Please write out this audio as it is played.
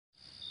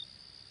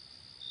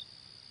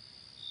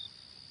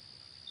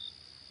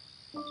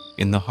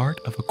In the heart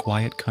of a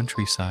quiet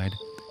countryside,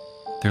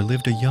 there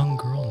lived a young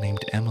girl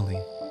named Emily.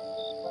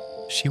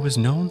 She was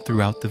known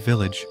throughout the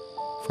village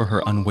for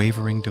her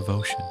unwavering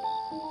devotion.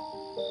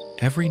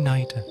 Every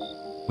night,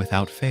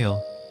 without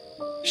fail,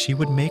 she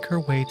would make her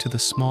way to the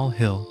small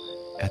hill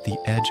at the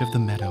edge of the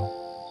meadow.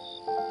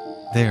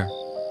 There,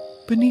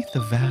 beneath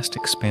the vast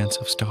expanse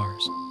of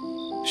stars,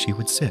 she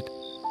would sit,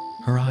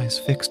 her eyes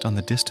fixed on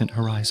the distant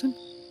horizon,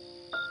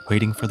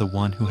 waiting for the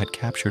one who had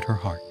captured her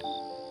heart.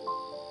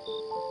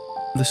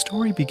 The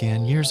story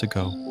began years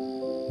ago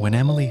when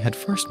Emily had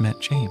first met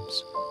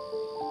James,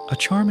 a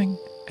charming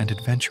and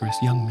adventurous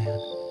young man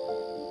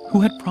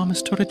who had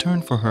promised to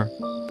return for her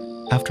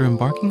after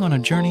embarking on a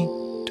journey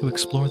to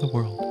explore the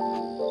world.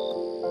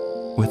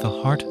 With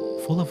a heart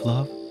full of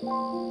love,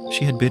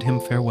 she had bid him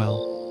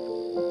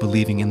farewell,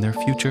 believing in their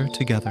future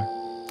together.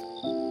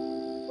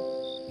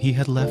 He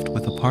had left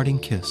with a parting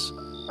kiss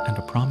and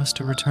a promise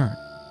to return.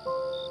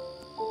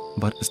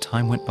 But as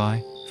time went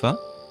by,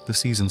 the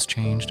seasons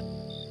changed,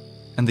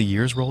 and the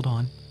years rolled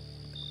on.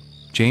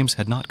 James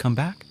had not come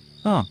back.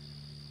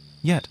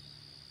 Yet,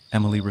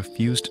 Emily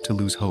refused to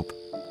lose hope.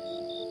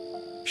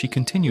 She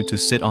continued to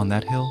sit on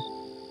that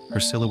hill, her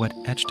silhouette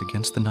etched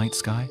against the night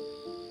sky,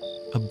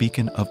 a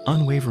beacon of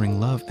unwavering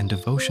love and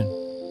devotion.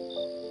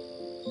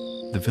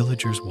 The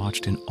villagers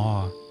watched in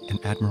awe and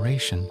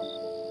admiration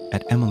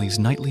at Emily's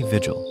nightly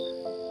vigil.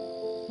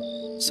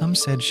 Some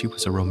said she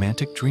was a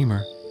romantic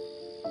dreamer,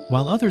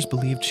 while others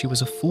believed she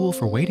was a fool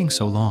for waiting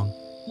so long.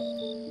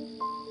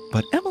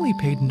 But Emily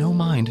paid no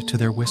mind to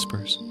their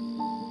whispers.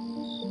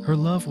 Her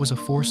love was a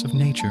force of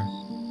nature,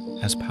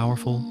 as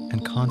powerful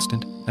and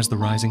constant as the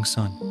rising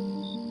sun.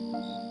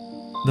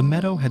 The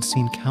meadow had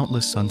seen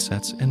countless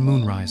sunsets and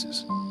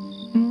moonrises,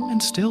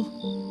 and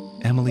still,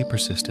 Emily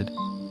persisted.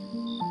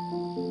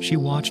 She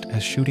watched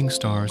as shooting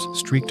stars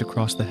streaked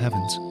across the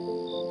heavens,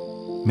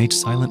 made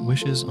silent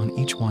wishes on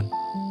each one,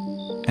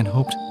 and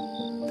hoped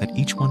that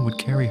each one would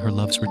carry her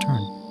love's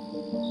return.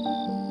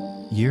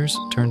 Years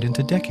turned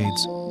into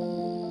decades,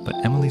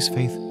 but Emily's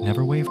faith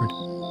never wavered.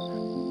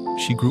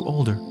 She grew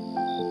older,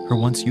 her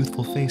once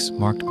youthful face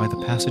marked by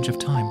the passage of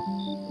time,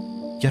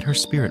 yet her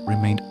spirit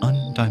remained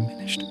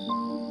undiminished.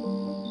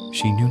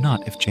 She knew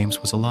not if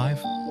James was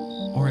alive,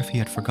 or if he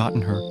had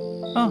forgotten her,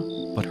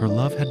 but her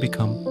love had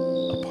become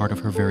a part of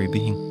her very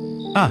being,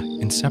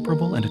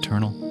 inseparable and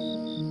eternal.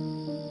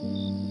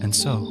 And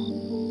so,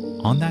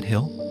 on that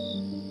hill,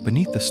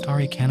 beneath the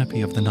starry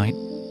canopy of the night,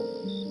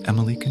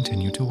 Emily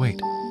continued to wait.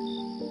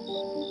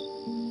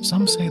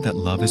 Some say that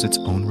love is its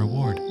own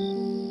reward,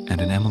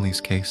 and in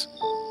Emily's case,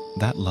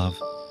 that love,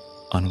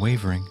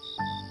 unwavering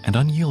and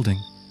unyielding,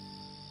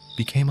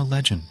 became a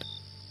legend,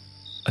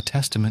 a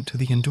testament to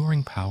the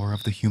enduring power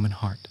of the human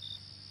heart.